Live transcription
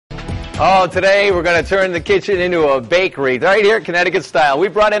Oh, today we're going to turn the kitchen into a bakery right here at Connecticut Style. We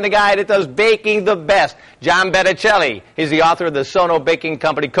brought in the guy that does baking the best, John Betticelli. He's the author of the SoNo Baking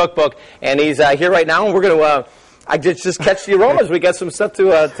Company Cookbook, and he's here right now, and we're going to I just catch the aromas. We got some stuff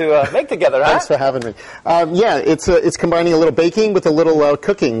to make together, huh? Thanks for having me. Yeah, it's combining a little baking with a little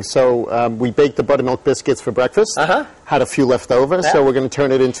cooking. So we baked the buttermilk biscuits for breakfast. Had a few left over, so we're going to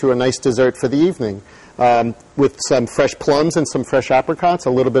turn it into a nice dessert for the evening. With some fresh plums and some fresh apricots,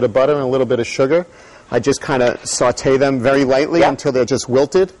 a little bit of butter and a little bit of sugar. I just kind of saute them very lightly until they're just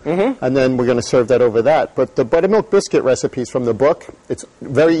wilted, and then we're going to serve that over that. But the buttermilk biscuit recipes from the book, it's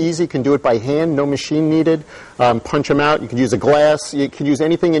very easy. You can do it by hand, no machine needed. Punch them out. You can use a glass. You can use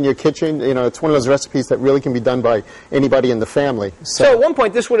anything in your kitchen. You know, it's one of those recipes that really can be done by anybody in the family. So at one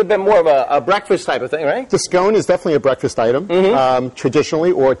point, this would have been more of a breakfast type of thing, right? The scone is definitely a breakfast item,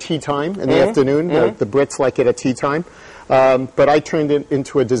 traditionally, or tea time in the afternoon. The Brits like it at tea time. But I turned it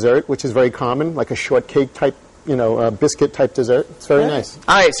into a dessert, which is very common, like a shortcake type, biscuit type dessert. It's very nice.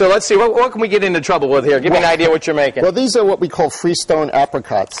 All right, so let's see. What can we get into trouble with here? Give me an idea what you're making. Well, these are what we call freestone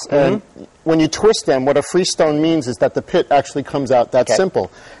apricots. And when you twist them, what a freestone means is that the pit actually comes out that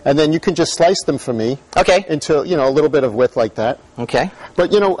simple. And then you can just slice them for me into, a little bit of width like that. Okay.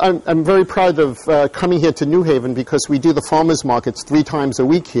 But, I'm very proud of coming here to New Haven because we do the farmers markets 3 times a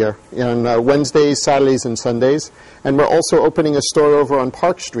week here on Wednesdays, Saturdays, and Sundays. And we're also opening a store over on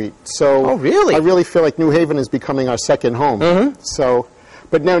Park Street. So I really feel like New Haven is becoming our second home. So,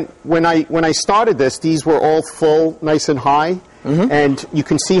 but now when I started this, these were all full, nice and high. And you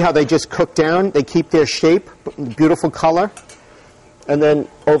can see how they just cook down. They keep their shape, beautiful color. And then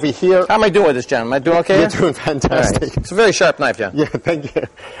over here... How am I doing with this, John? Am I doing okay? You're doing fantastic. Right. It's a very sharp knife, John. Yeah, thank you.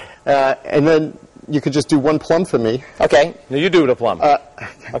 And then you could just do 1 plum for me. Okay. Now you do the plum.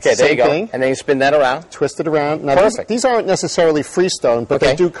 Okay, there you go. Thing. And then you spin that around. Twist it around. Now Perfect. These aren't necessarily freestone, but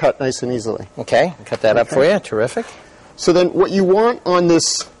they do cut nice and easily. Okay. Cut that up for you. Terrific. So then what you want on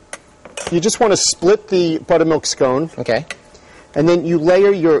this, you just want to split the buttermilk scone. Okay. And then you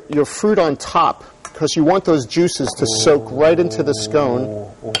layer your fruit on top because you want those juices to soak right into the scone.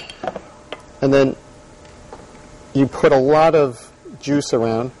 And then you put a lot of juice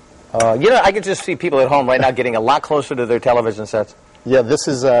around. I can just see people at home right now getting a lot closer to their television sets. Yeah, this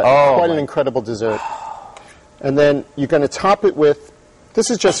is quite an incredible dessert. And then you're going to top it with, this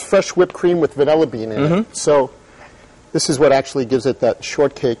is just fresh whipped cream with vanilla bean in it. So this is what actually gives it that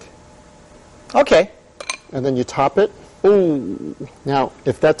shortcake. Okay. And then you top it. Ooh. Now,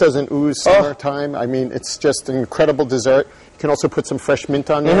 if that doesn't ooze summertime, I mean, it's just an incredible dessert. You can also put some fresh mint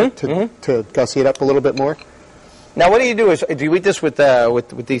on there to gussy it up a little bit more. Now, what do you do? Do you eat this with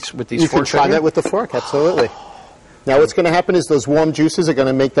these forks? You can try that with the fork, absolutely. Now, what's going to happen is those warm juices are going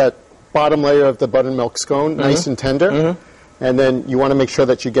to make that bottom layer of the buttermilk scone nice and tender. And then you want to make sure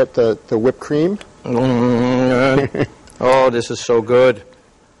that you get the whipped cream. Oh, this is so good.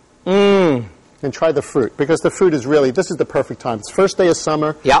 And try the fruit, because the fruit is really, this is the perfect time. It's first day of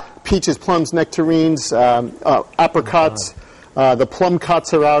summer. Peaches, plums, nectarines, apricots. The plum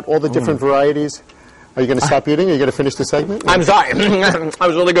cuts are out, all the different varieties. Are you going to stop eating? Are you going to finish the segment? I'm sorry. That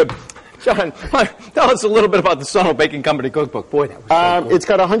was really good. John, tell us a little bit about the SoNo Baking Company Cookbook. Boy, that was so cool. It's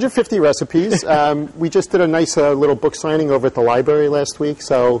got 150 recipes. We just did a nice little book signing over at the library last week,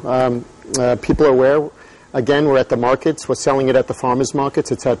 so people are aware. Again, we're at the markets. We're selling it at the farmers markets.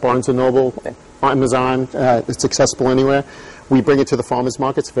 It's at Barnes & Noble, Amazon. It's accessible anywhere. We bring it to the farmers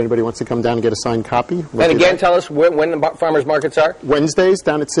markets if anybody wants to come down and get a signed copy. And again, tell us when the farmers markets are. Wednesdays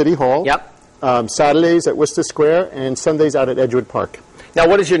down at City Hall. Saturdays at Worcester Square, and Sundays out at Edgewood Park. Now,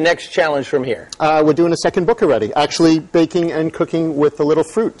 what is your next challenge from here? We're doing a second book already, actually baking and cooking with a little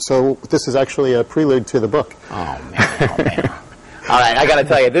fruit. So this is actually a prelude to the book. Oh, man. All right, I got to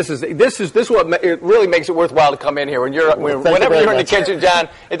tell you, this is what it really makes it worthwhile to come in here. Whenever you're in the kitchen, John,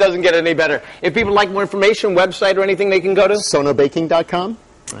 it doesn't get any better. If people like more information, website or anything, they can go to SoNoBaking.com.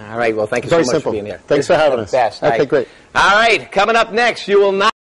 All right, well, thank you so much for being here. Thanks for having us. Best. Okay, great. All right, coming up next, you will not